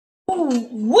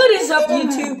What is up,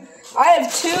 YouTube? I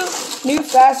have two new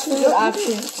fast food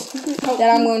options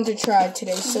that I'm going to try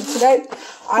today. So today,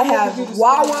 I have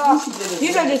Wawa.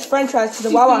 These are just French fries.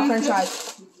 The Wawa French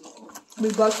fries.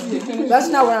 That's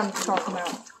not what I'm talking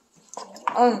about.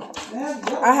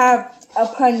 I have a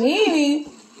panini.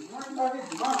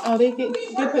 Oh, they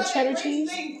put cheddar cheese?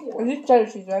 It's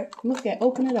cheddar cheese, right?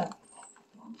 Open it up.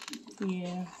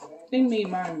 Yeah. They made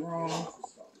mine wrong.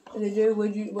 They did?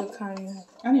 What kind do you have?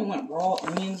 I didn't want raw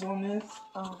onions on this.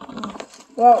 Oh.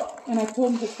 Well. And I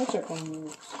told them to ketchup on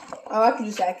yours. Oh, I could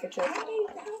just add ketchup. How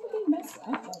would they mess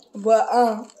up? But,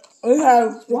 we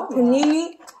have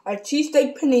panini, a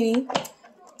cheesesteak panini.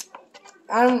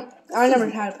 I never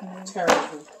had a panini.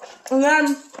 Terrible. And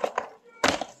then,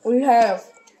 we have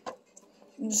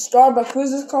the Starbucks. What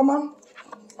is this called, Mom?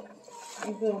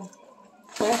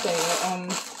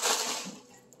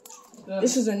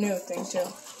 This is a new thing, too.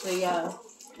 The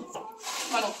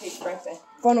funnel cake frappe.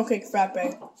 Funnel cake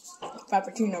frappe.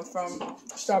 Frappuccino from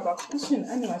Starbucks.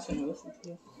 I knew I shouldn't listen to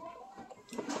you.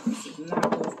 This is not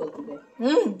what it's supposed to be.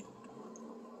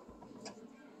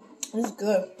 This is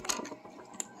good.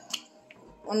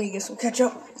 Let me get some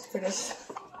ketchup for this.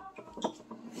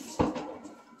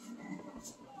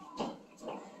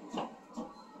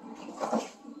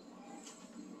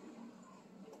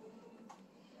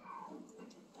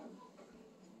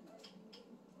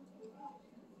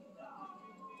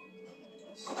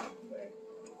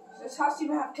 Does this house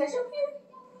even have ketchup here?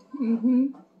 Mm-hmm.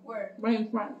 Where? Right in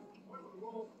front.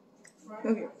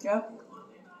 Look here. Yep.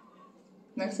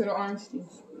 Next to the orange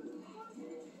juice.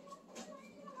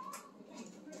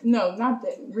 No, not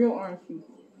that. Real orange juice.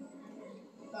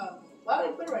 Why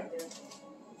would they put it right there?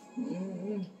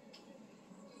 Mm-hmm.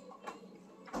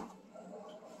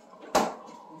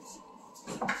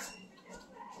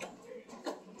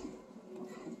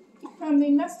 They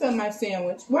messed up my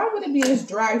sandwich. Why would it be this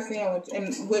dry sandwich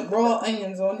and with raw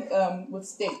onions on with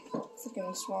steak?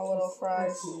 Freaking small little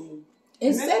fries.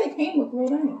 It said it came with raw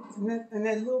onions. And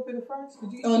that little bit of fries?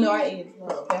 Oh no, I ate it.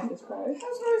 That's just fries. I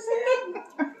was going to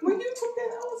say, when you took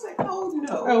that, I was like, oh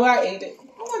no. Oh, I ate it. I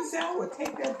want to say I would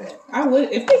take that back. I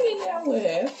would. If they gave me, I would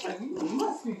have. You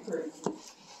must be crazy.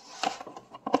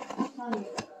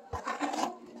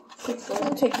 Let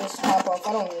me take this top off. I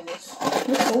don't need this.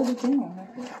 Just hold it down.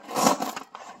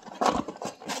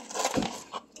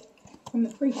 From the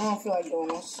fridge. I don't feel like doing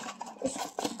this.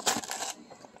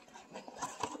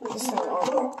 This is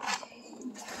all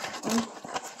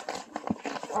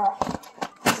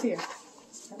It's here.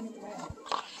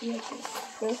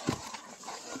 good.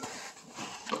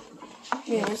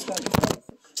 Yeah, it's good.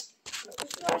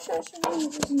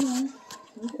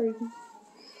 I'm crazy.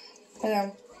 And I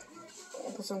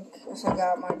put some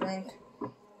got my drink.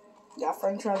 Got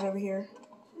French fries over here.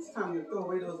 It's time to throw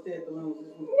away those dead balloons.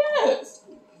 Yes.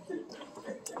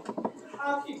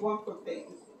 I'll keep one for things.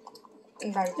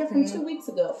 They're from 2 weeks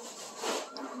ago.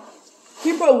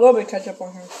 He put a little bit of ketchup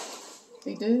on here.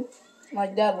 They did?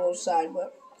 Like that little side,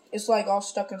 but it's like all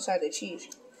stuck inside the cheese.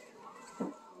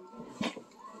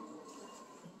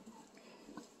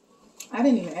 I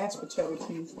didn't even ask for cheddar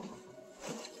cheese.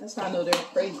 That's how I know they're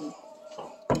crazy.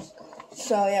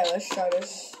 So yeah, let's try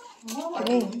this.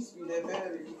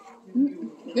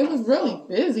 It was really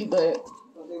busy, but.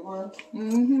 They were?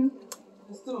 Mm-hmm.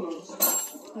 It's still no.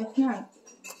 It's not.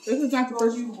 This is not the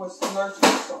first. You was allergic to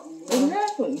something.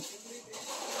 Exactly.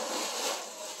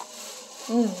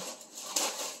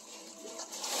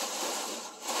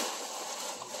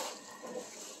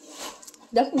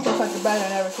 Definitely tastes like the better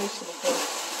than I ever tasted before.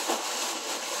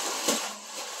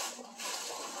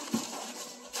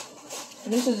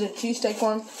 And this is a cheesesteak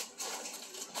one.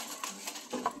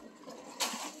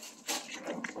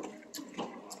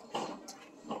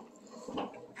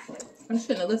 I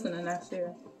shouldn't have listened to that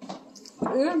share.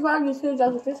 You didn't find this here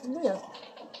after this video.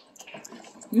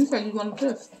 You said you wanted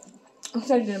this. I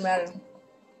said it didn't matter.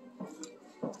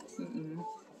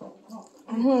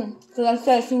 Because I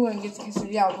said if you wouldn't get the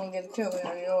quesadilla, I was going to get the chili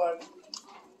on yours.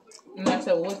 And I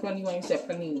said, well, which one do you want? You said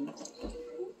panini.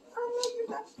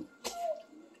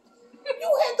 You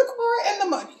had the car and the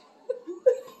money.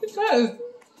 Because.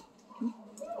 You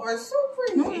are so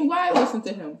crazy. I don't know why I listened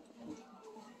to him.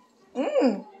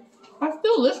 I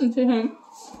still listen to him.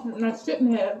 And I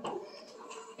shouldn't have. Blame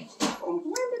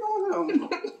it on him.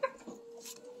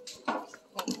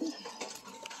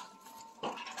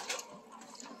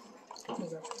 It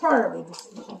was a horrible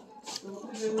decision.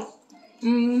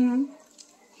 Mm-hmm.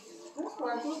 That's why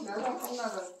I told you. I'm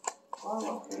not a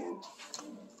Wawa fan.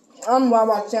 I'm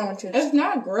Wawa sandwiches. It's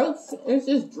not gross. It's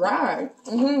just dry.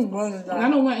 Really dry. And I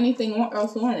don't want anything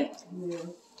else on it. Yeah.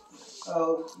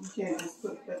 Oh, you can't just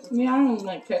put ketchup. Yeah, I don't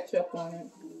like ketchup on it.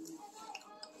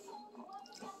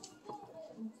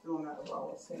 Doing that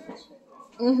Wawa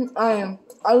sandwich. I am.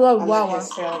 I love I Wawa. like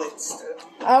salad stuff.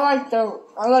 I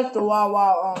like the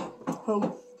Wawa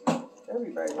hoagie.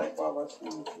 Everybody like Wawa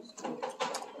sandwiches.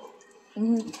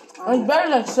 It's better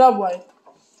than Subway.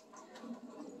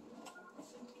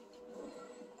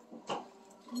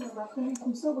 Yeah, I couldn't eat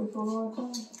from Subway for a long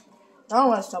time. I don't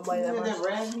like Subway that Yeah, much. that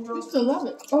raspberry. I still love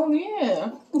it. Oh,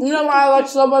 yeah. You know why I like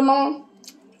Subway, Mom?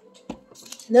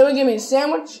 They would give me a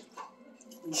sandwich,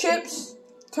 chips,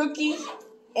 cookies,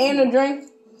 and a drink.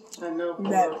 I know.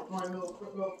 That. One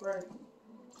little friend.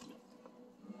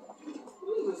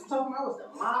 We was talking about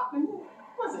the mop, and it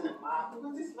wasn't a mop. It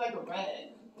was just like a rag.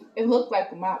 It looked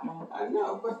like a mop, Mom. I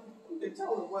know, but you could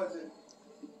tell it wasn't.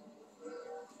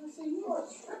 I said, you are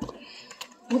tripping.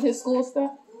 With his school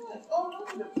stuff? It's all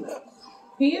over the place.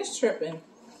 He is tripping.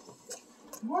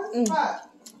 One spot.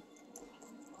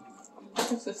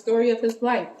 It's the story of his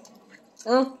life.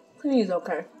 He's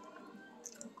okay.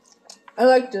 I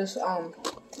like this,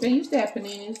 They used to have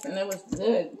paninis, and it was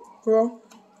good. bro.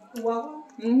 Wawa?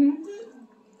 Mm-hmm.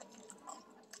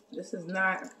 This is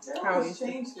not They how always you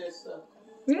change their stuff.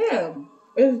 Yeah.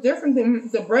 It's different than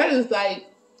the bread is like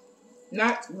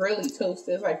not really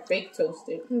toasted. It's like fake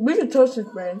toasted. We should toast this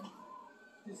bread.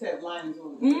 Just have lines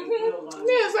on it. Mm-hmm. Real lines.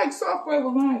 Yeah, it's like soft bread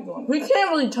with lines on it. We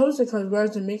can't really toast it because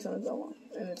where's the meat gonna go on?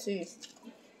 And the cheese.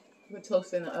 We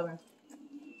toast in the oven.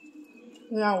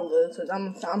 Yeah, because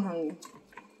I'm hungry.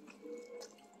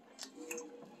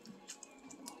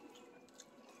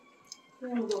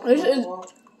 This is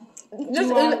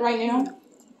You want it right now?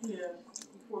 Yeah,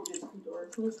 before it gets too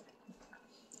dark.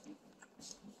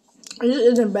 This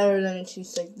isn't better than a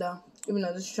cheesesteak though. Even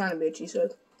though this is trying to be a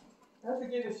cheesesteak. I have to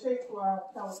get a shape for our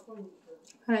California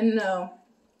trip. I know.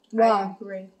 I Why?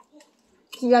 agree.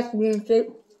 She got to be in shape.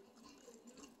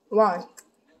 Why?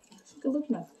 She could look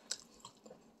nice.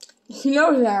 She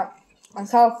knows that in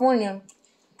California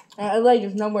and LA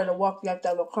there's nowhere to walk. You have to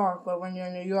have a car. But when you're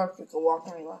in New York, you can walk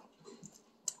anywhere.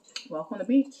 Walk on the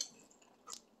beach.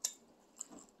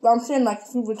 But I'm saying like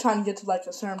if we were trying to get to like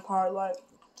a certain part, like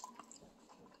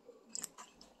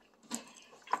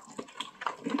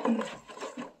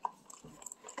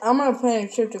I'm gonna plan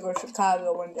a trip to go to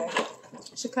Chicago one day.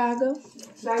 Chicago?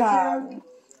 Chicago.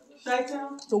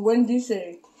 Chi-town? The Windy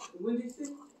City. The Windy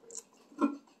City?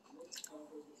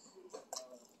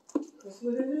 That's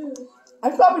what it is.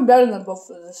 It's probably better than both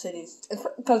of the cities.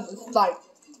 Because it's like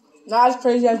not as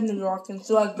crazy as New York and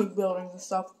still has big buildings and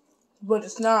stuff. But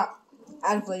it's not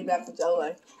as laid back as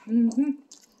LA. Mm-hmm.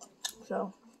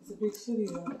 So It's a big city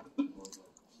though.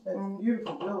 That's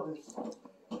beautiful buildings.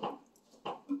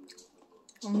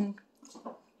 mm-hmm.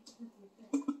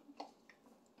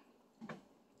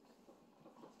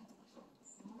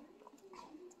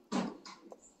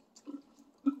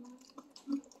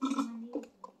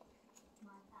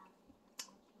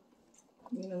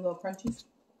 You need a little crunchies?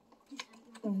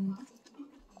 Mm-hmm.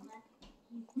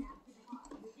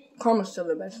 Karma's still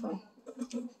the best one.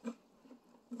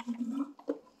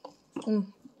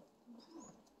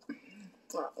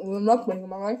 We're muckbang,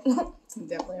 am I right?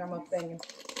 Definitely, I'm up banging.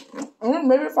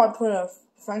 Maybe if I put a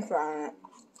french fry on it.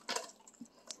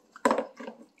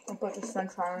 I'll put this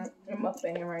french fry on it. You're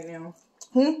mukbanging right now.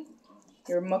 Hmm?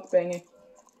 You're mukbanging.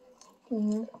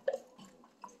 Mm-hmm.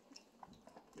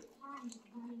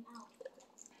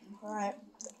 Alright.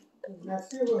 Now,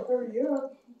 see, we'll hurry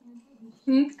up.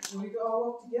 Hmm? We go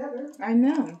all up together. I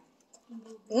know.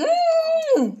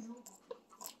 Mmm!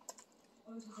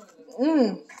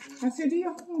 Mmm! I said, do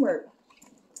your homework.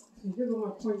 Here go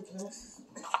my point glass.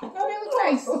 Oh, they look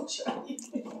nice.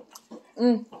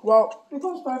 Well, It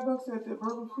costs $5 at the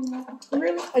Burger King.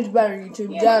 Really? it's better YouTube.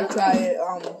 You Yeah. gotta try it.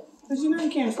 Because you know you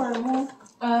can't try them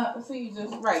all. So you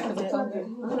just, right, because it's okay.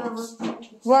 Whatever.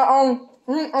 Well,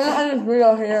 I'm gonna end this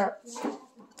video here.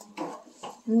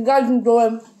 You guys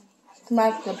enjoy.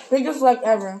 Smack the biggest like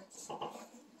ever.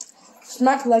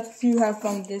 Smack like if you have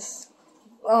fun with this.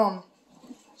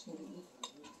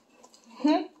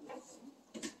 I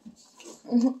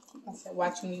said,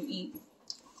 watching you eat.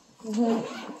 Yeah,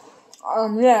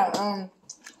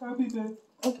 Happy day.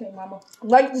 Okay, mama.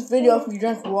 like this video if you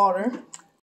drink water.